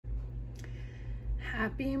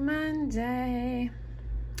Happy Monday.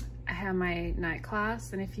 I have my night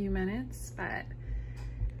class in a few minutes, but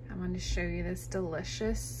I wanted to show you this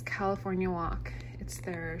delicious California wok. It's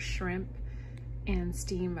their shrimp and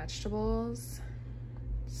steamed vegetables.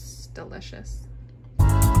 It's delicious.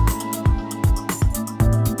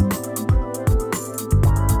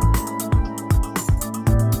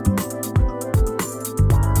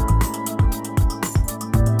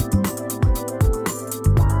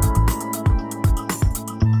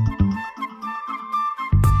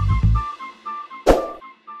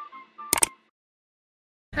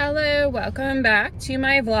 Hello, welcome back to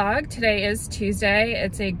my vlog. Today is Tuesday.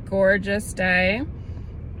 It's a gorgeous day.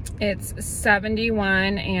 It's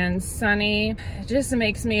 71 and sunny. It just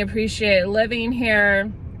makes me appreciate living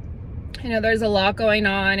here. You know, there's a lot going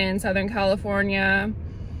on in Southern California,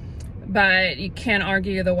 but you can't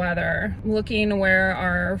argue the weather. Looking where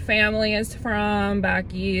our family is from,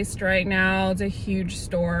 back east right now, it's a huge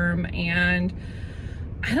storm, and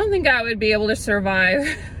I don't think I would be able to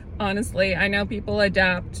survive. Honestly, I know people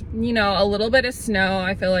adapt. You know, a little bit of snow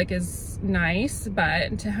I feel like is nice,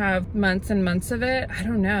 but to have months and months of it, I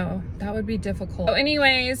don't know. That would be difficult. So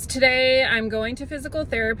anyways, today I'm going to physical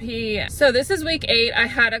therapy. So this is week 8. I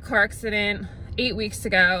had a car accident 8 weeks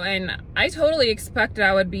ago, and I totally expected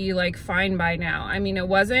I would be like fine by now. I mean, it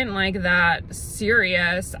wasn't like that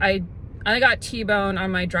serious. I got T-boned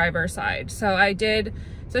on my driver's side. So I did,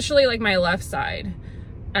 especially like my left side,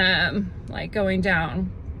 like going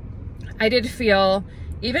down. I did feel,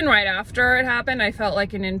 even right after it happened, I felt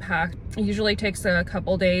like an impact. It usually takes a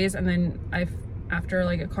couple days, and then after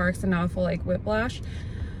like a car accident, I'll feel like whiplash.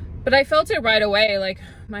 But I felt it right away, like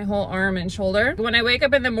my whole arm and shoulder. When I wake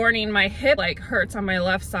up in the morning, my hip like hurts on my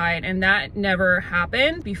left side, and that never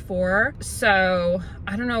happened before. So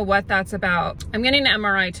I don't know what that's about. I'm getting an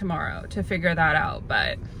MRI tomorrow to figure that out,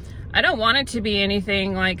 but I don't want it to be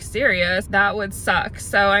anything like serious. That would suck.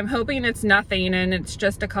 So I'm hoping it's nothing and it's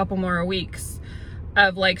just a couple more weeks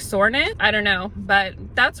of like soreness. I don't know, but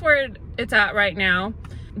that's where it's at right now.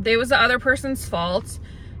 It was the other person's fault,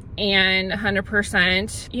 and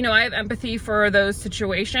 100%, you know, I have empathy for those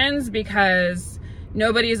situations because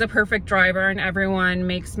nobody is a perfect driver and everyone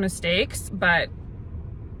makes mistakes, but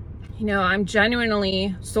you know, I'm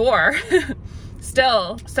genuinely sore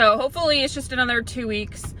still. So hopefully it's just another 2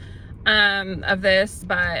 weeks of this,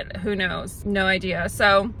 but who knows, no idea.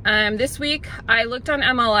 So this week I looked on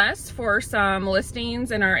MLS for some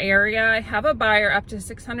listings in our area. I have a buyer up to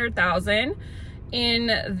 600,000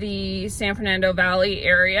 in the San Fernando Valley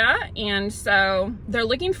area, and so they're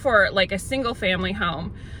looking for like a single family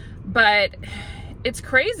home, but it's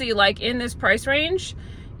crazy, like in this price range,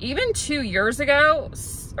 even 2 years ago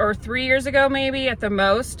or 3 years ago maybe at the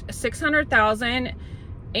most, 600,000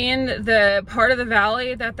 in the part of the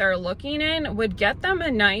valley that they're looking in would get them a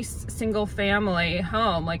nice single family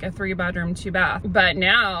home, like a 3-bedroom, 2-bath. But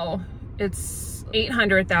now it's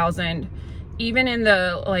 800,000, even in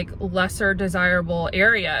the like lesser desirable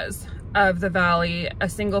areas of the valley. A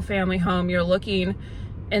single family home, you're looking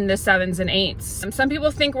in the 7s and 8s. Some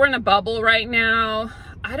people think we're in a bubble right now.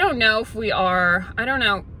 I don't know if we are. I don't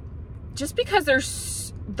know. Just because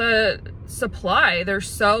there's the supply, there's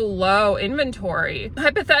so low inventory.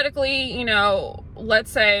 Hypothetically, you know, let's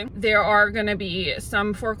say there are going to be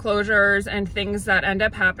some foreclosures and things that end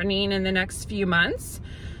up happening in the next few months,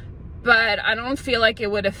 but I don't feel like it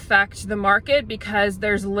would affect the market because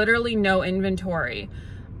there's literally no inventory.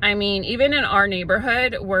 I mean, even in our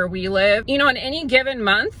neighborhood where we live, you know, in any given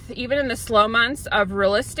month, even in the slow months of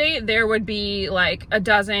real estate, there would be like a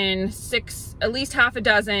dozen, at least half a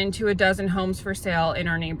dozen to a dozen homes for sale in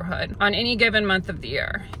our neighborhood on any given month of the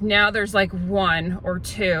year. Now there's like 1 or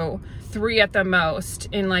 2, 3 at the most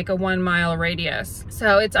in like a 1-mile radius.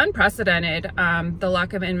 So it's unprecedented, the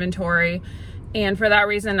lack of inventory. And for that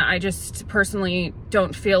reason, I just personally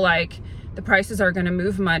don't feel like the prices are going to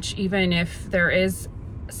move much, even if there is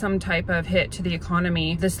some type of hit to the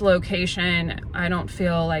economy. This location, I don't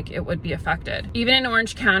feel like it would be affected. Even in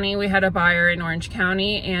Orange County, we had a buyer in Orange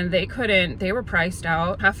County, and they were priced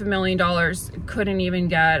out. $500,000, couldn't even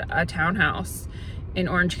get a townhouse in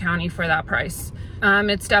Orange County for that price.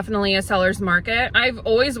 It's definitely a seller's market. I've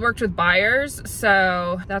always worked with buyers,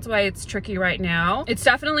 so that's why it's tricky right now. It's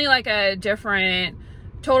definitely like a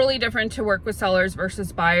totally different to work with sellers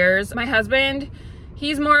versus buyers. My husband,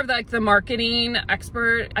 he's more of like the marketing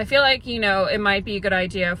expert. I feel like, you know, it might be a good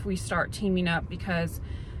idea if we start teaming up because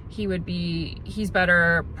he's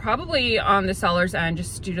better probably on the seller's end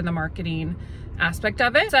just due to the marketing aspect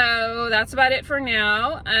of it. So that's about it for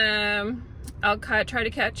now. I'll try to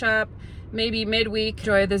catch up maybe midweek.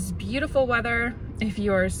 Enjoy this beautiful weather if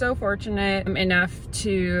you are so fortunate enough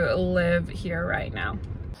to live here right now.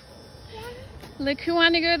 Look who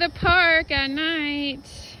wanted to go to the park at night.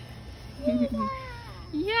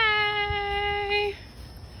 Yay!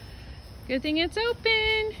 Good thing it's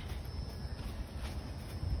open.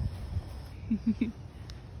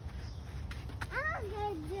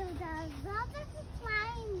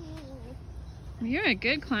 You're a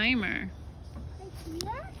good climber.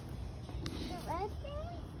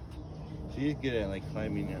 She's good at like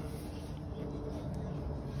climbing now.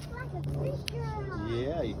 Like a big girl.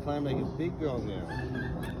 Yeah, you climb like a big girl now.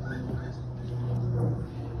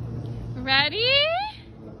 Ready?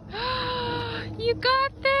 You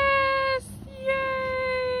got this!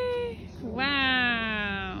 Yay!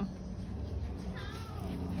 Wow.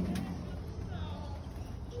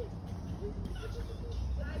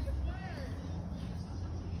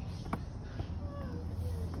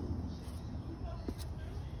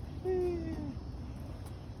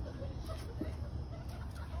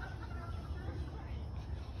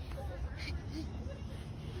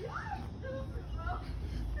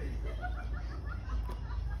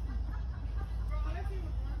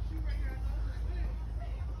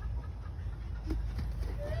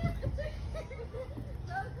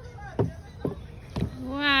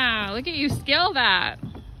 Wow, look at you scale that.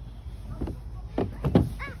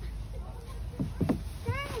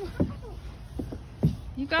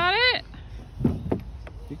 You got it?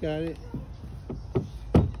 You got it.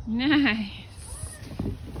 Nice.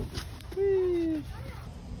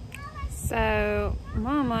 So,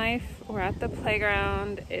 mom life, we're at the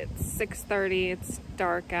playground. It's 6:30, it's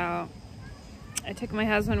dark out. I took my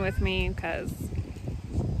husband with me because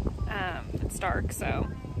it's dark, so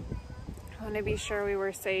I want to be sure we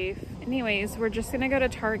were safe. Anyways, we're just gonna go to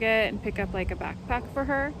Target and pick up like a backpack for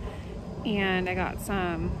her. And I got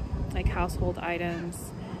some like household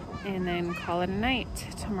items and then call it a night.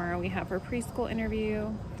 Tomorrow we have her preschool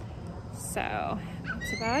interview. So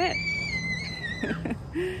that's about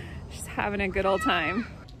it. She's having a good old time.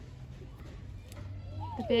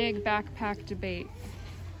 The big backpack debate.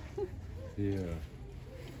 Yeah.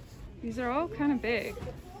 These are all kind of big.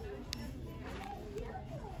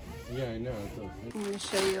 Yeah, I know. I'm gonna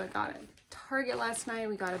show you, I got it. Target last night,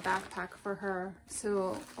 we got a backpack for her.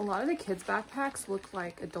 So a lot of the kids' backpacks look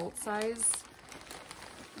like adult size.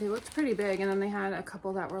 They looked pretty big, and then they had a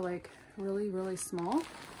couple that were like really, really small.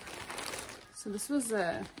 So this was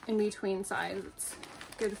a in-between size. It's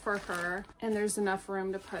good for her, and there's enough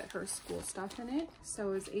room to put her school stuff in it.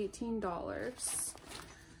 So it was $18.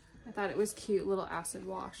 I thought it was cute, little acid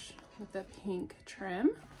wash with the pink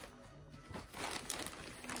trim.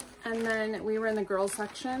 And then we were in the girls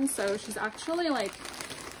section, so she's actually like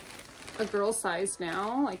a girl size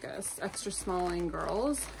now, like a extra small in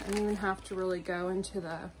girls. I don't even have to really go into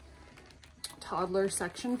the toddler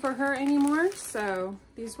section for her anymore. So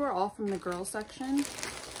these were all from the girls section.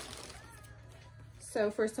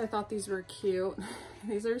 So first I thought these were cute.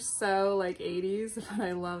 These are so like 80s, but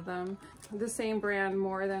I love them. The same brand,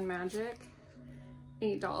 More Than Magic,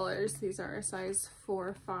 $8. These are a size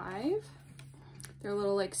 4-5. They're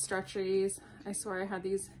little like stretchies. I swear I had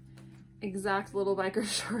these exact little biker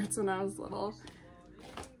shorts when I was little.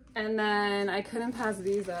 And then I couldn't pass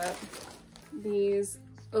these up. These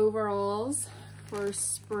overalls for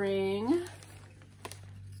spring.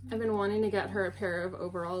 I've been wanting to get her a pair of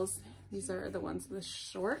overalls. These are the ones with the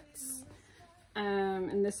shorts.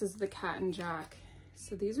 And this is the Cat and Jack.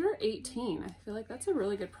 So these are $18. I feel like that's a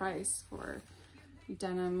really good price for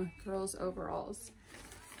denim girls overalls.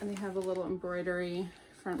 And they have a little embroidery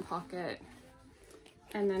front pocket.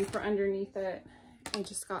 And then for underneath it, I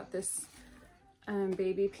just got this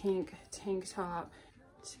baby pink tank top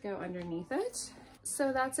to go underneath it.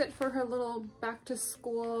 So that's it for her little back to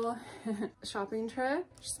school shopping trip.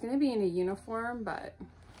 She's gonna be in a uniform, but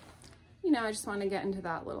you know, I just want to get into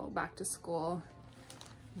that little back to school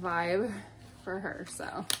vibe for her,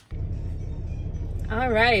 so. All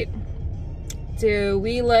right, do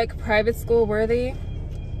we look private school worthy?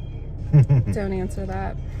 Don't answer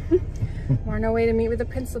that. We're on our way to meet with the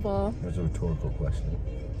principal. That's a rhetorical question.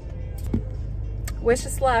 Wish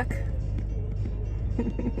us luck.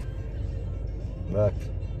 Luck.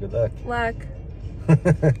 Good luck. Luck.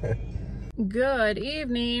 Good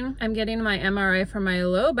evening. I'm getting my MRI for my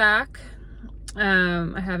low back.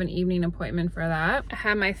 I have an evening appointment for that. I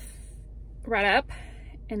have my thread up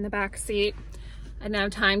in the back seat. I didn't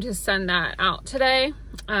have time to send that out today.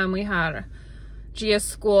 We had GS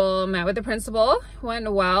school, met with the principal,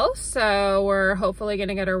 went well. So we're hopefully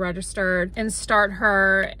gonna get her registered and start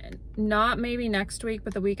her, not maybe next week,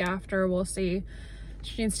 but the week after. We'll see.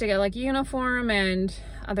 She needs to get like a uniform and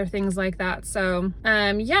other things like that. So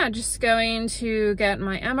yeah, just going to get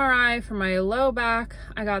my MRI for my low back.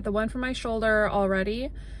 I got the one for my shoulder already,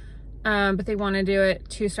 but they want to do it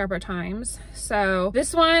 2 separate times. So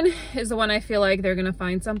this one is the one I feel like they're gonna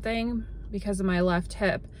find something because of my left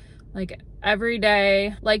hip. Like every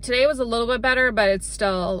day, like today was a little bit better, but it's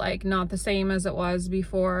still like not the same as it was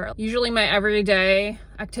before. Usually my everyday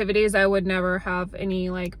activities, I would never have any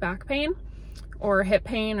like back pain or hip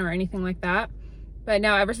pain or anything like that. But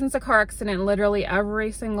now ever since the car accident, literally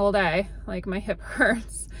every single day, like my hip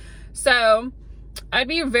hurts. So I'd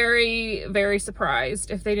be very, very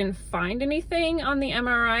surprised if they didn't find anything on the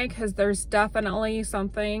MRI, because there's definitely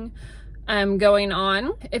something going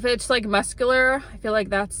on. If it's like muscular, I feel like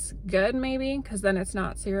that's good maybe, because then it's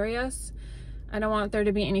not serious. I don't want there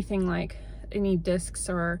to be anything like any discs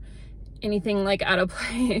or anything like out of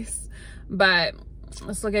place, but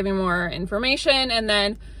this will give me more information. And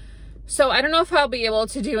then, so I don't know if I'll be able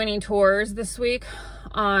to do any tours this week.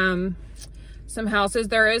 Some houses,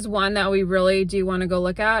 there is one that we really do want to go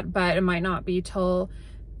look at, but it might not be till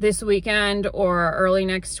this weekend or early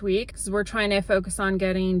next week, because we're trying to focus on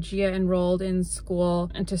getting Gia enrolled in school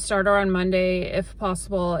and to start her on Monday if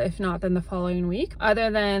possible. If not, then the following week. Other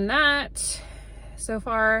than that, so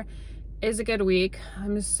far is a good week.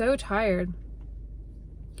 I'm so tired.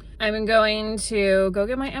 I'm going to go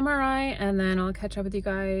get my MRI and then I'll catch up with you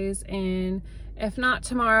guys, and if not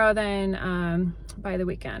tomorrow, then by the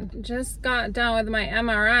weekend. Just got done with my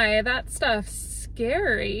MRI. That stuff's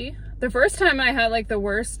scary. The first time I had like the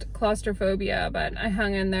worst claustrophobia, but I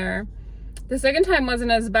hung in there. The second time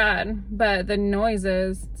wasn't as bad, but the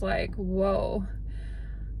noises, it's like, whoa.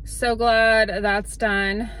 So glad that's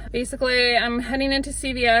done. Basically, I'm heading into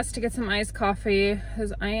CVS to get some iced coffee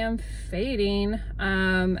because I am fading.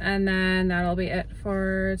 And then that'll be it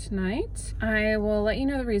for tonight. I will let you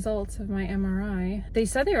know the results of my MRI. They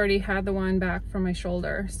said they already had the one back for my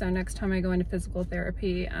shoulder. So next time I go into physical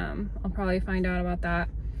therapy, I'll probably find out about that.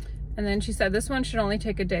 And then she said this one should only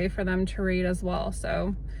take a day for them to read as well.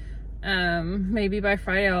 So maybe by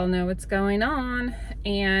Friday I'll know what's going on.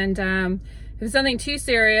 And if it's something too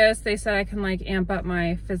serious, they said I can like amp up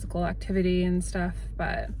my physical activity and stuff,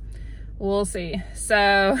 but we'll see.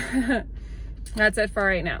 So that's it for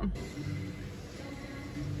right now.